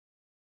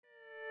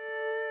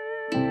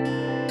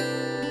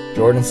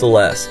Jordan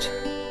Celeste,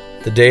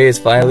 the day is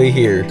finally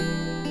here.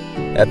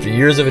 After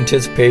years of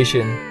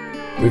anticipation,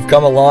 we've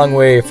come a long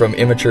way from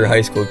immature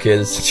high school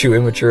kids to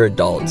immature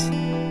adults,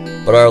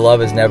 but our love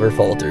has never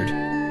faltered.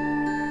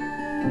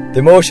 The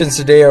emotions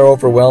today are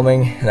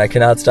overwhelming, and I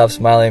cannot stop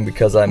smiling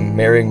because I'm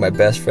marrying my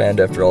best friend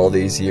after all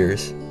these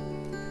years.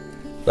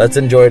 Let's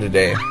enjoy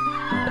today,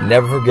 and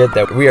never forget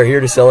that we are here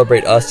to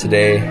celebrate us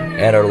today,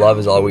 and our love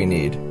is all we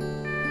need.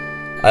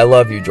 I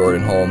love you,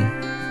 Jordan Holm.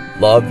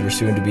 Love, your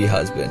soon-to-be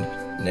husband,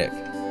 Nick.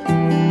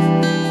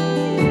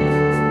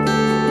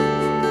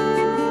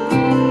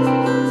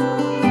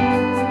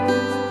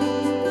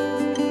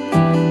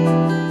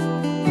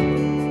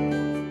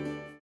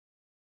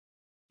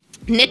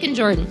 Nick and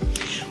Jordan,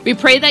 we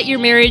pray that your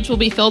marriage will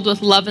be filled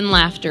with love and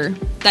laughter,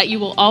 that you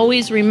will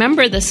always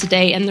remember this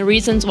day and the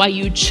reasons why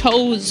you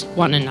chose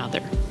one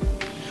another.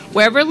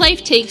 Wherever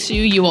life takes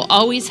you, you will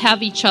always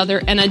have each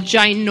other and a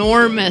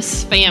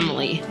ginormous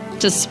family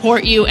to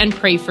support you and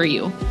pray for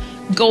you.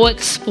 Go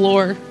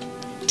explore,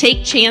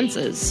 take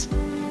chances,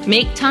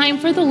 make time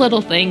for the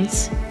little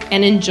things,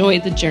 and enjoy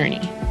the journey.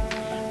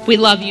 We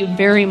love you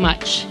very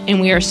much, and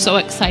we are so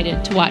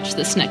excited to watch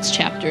this next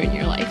chapter in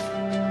your life.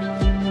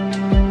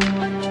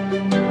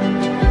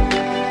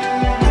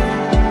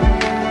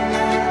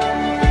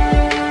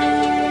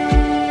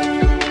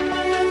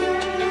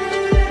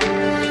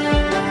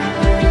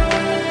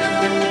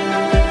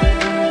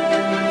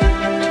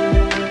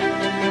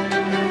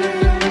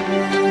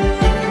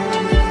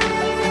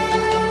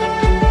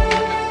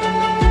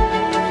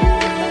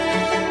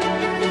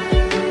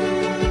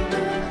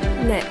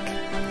 Nick,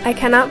 I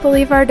cannot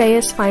believe our day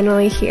is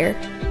finally here.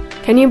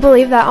 Can you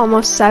believe that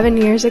almost 7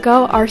 years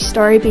ago our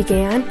story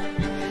began?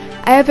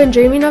 I have been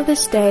dreaming of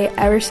this day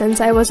ever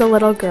since I was a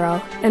little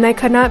girl, and I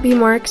could not be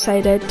more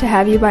excited to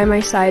have you by my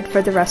side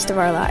for the rest of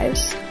our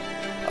lives.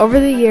 Over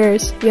the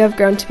years, you have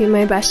grown to be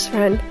my best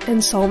friend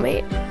and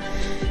soulmate.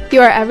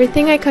 You are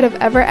everything I could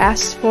have ever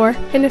asked for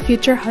in a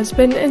future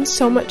husband and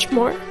so much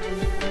more.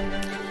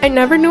 I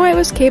never knew I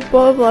was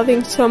capable of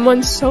loving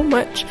someone so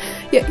much,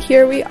 yet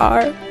here we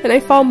are, and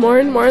I fall more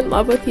and more in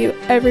love with you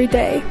every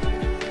day.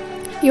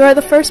 You are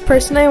the first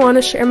person I want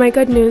to share my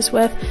good news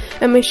with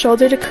and my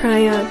shoulder to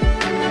cry on.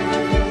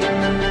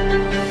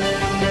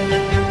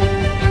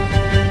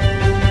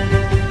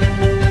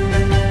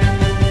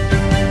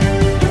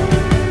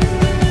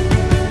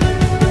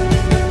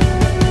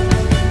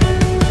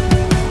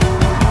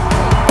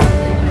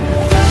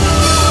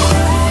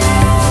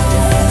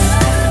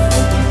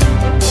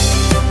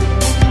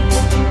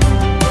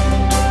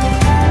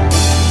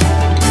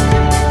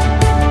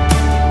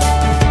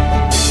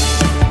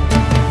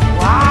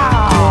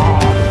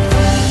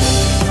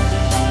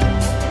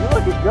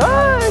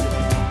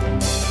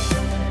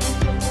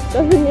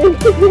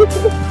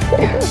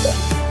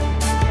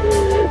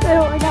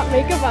 I got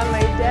makeup on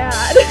my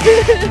dad.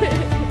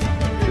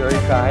 Are you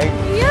crying?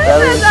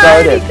 Yes, I'm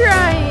already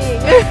crying.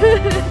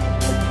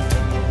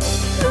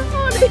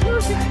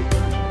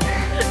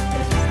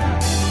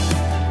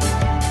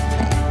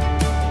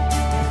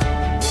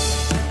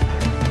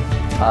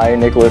 I,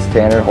 Nicholas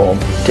Tanner Holm,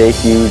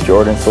 take you,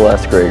 Jordan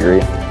Celeste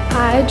Gregory,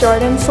 I,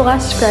 Jordan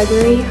Celeste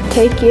Gregory,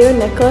 take you,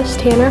 Nicholas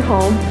Tanner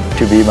Holm,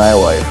 to be my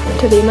wife,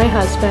 to be my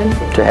husband,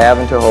 to have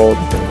and to hold,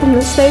 from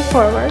this day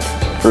forward,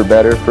 for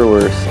better, for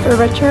worse, for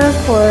richer or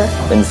poorer,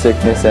 in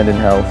sickness and in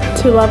health,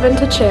 to love and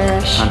to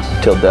cherish,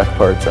 till death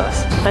parts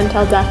us.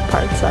 until death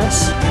parts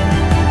us.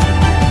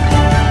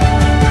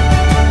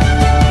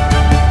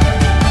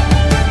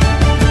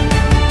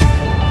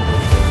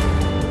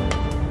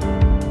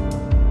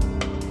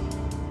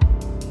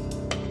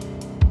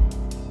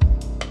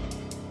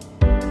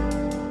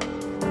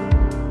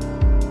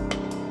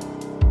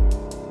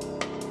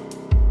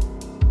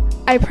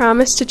 I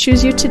promise to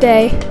choose you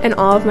today and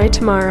all of my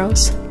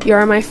tomorrows. You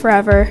are my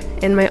forever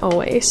and my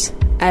always.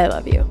 I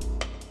love you.